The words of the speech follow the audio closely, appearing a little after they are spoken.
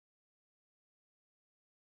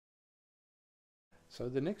So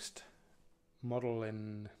the next model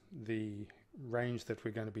in the range that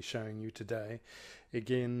we're going to be showing you today,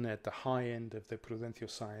 again at the high end of the Prudencio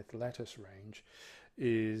Saez Lattice range,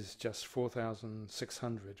 is just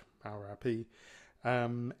 4,600 RRP,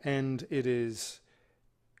 and it is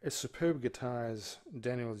a superb guitar, as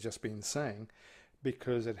Daniel has just been saying,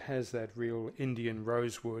 because it has that real Indian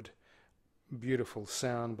rosewood beautiful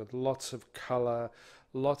sound with lots of color,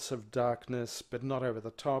 lots of darkness but not over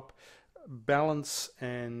the top, balance,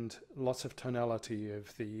 and lots of tonality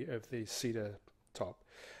of the cedar top,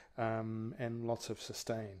 and lots of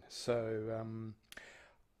sustain. So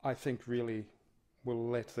I think really we'll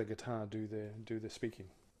let the guitar do the speaking.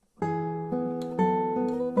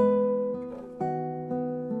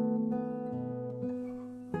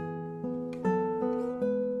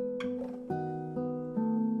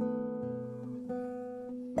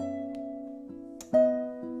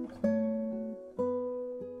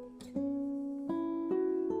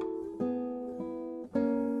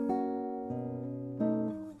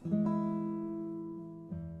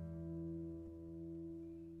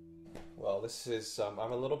 Well, this is, I'm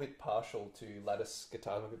a little bit partial to Lattice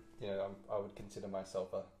guitar. You know, I would consider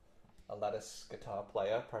myself a Lattice guitar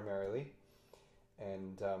player primarily.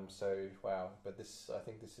 And so, wow, but this, I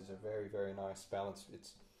think this is a very, very nice balance.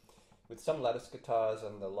 It's, with some Lattice guitars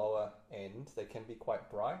on the lower end, they can be quite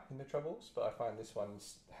bright in the trebles, but I find this one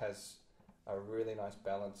has a really nice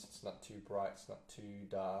balance. It's not too bright, it's not too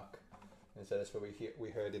dark. And so that's what we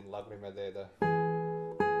heard in Lagrima there, the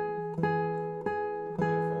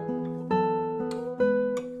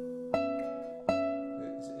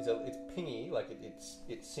it's pingy, like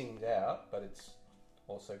it sings out, but it's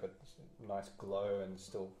also got this nice glow and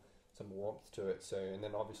still some warmth to it. So, and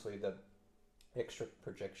then obviously the extra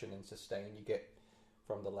projection and sustain you get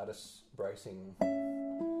from the Lattice bracing,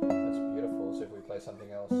 that's beautiful. So if we play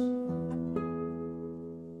something else, see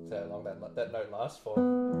how long that note lasts for.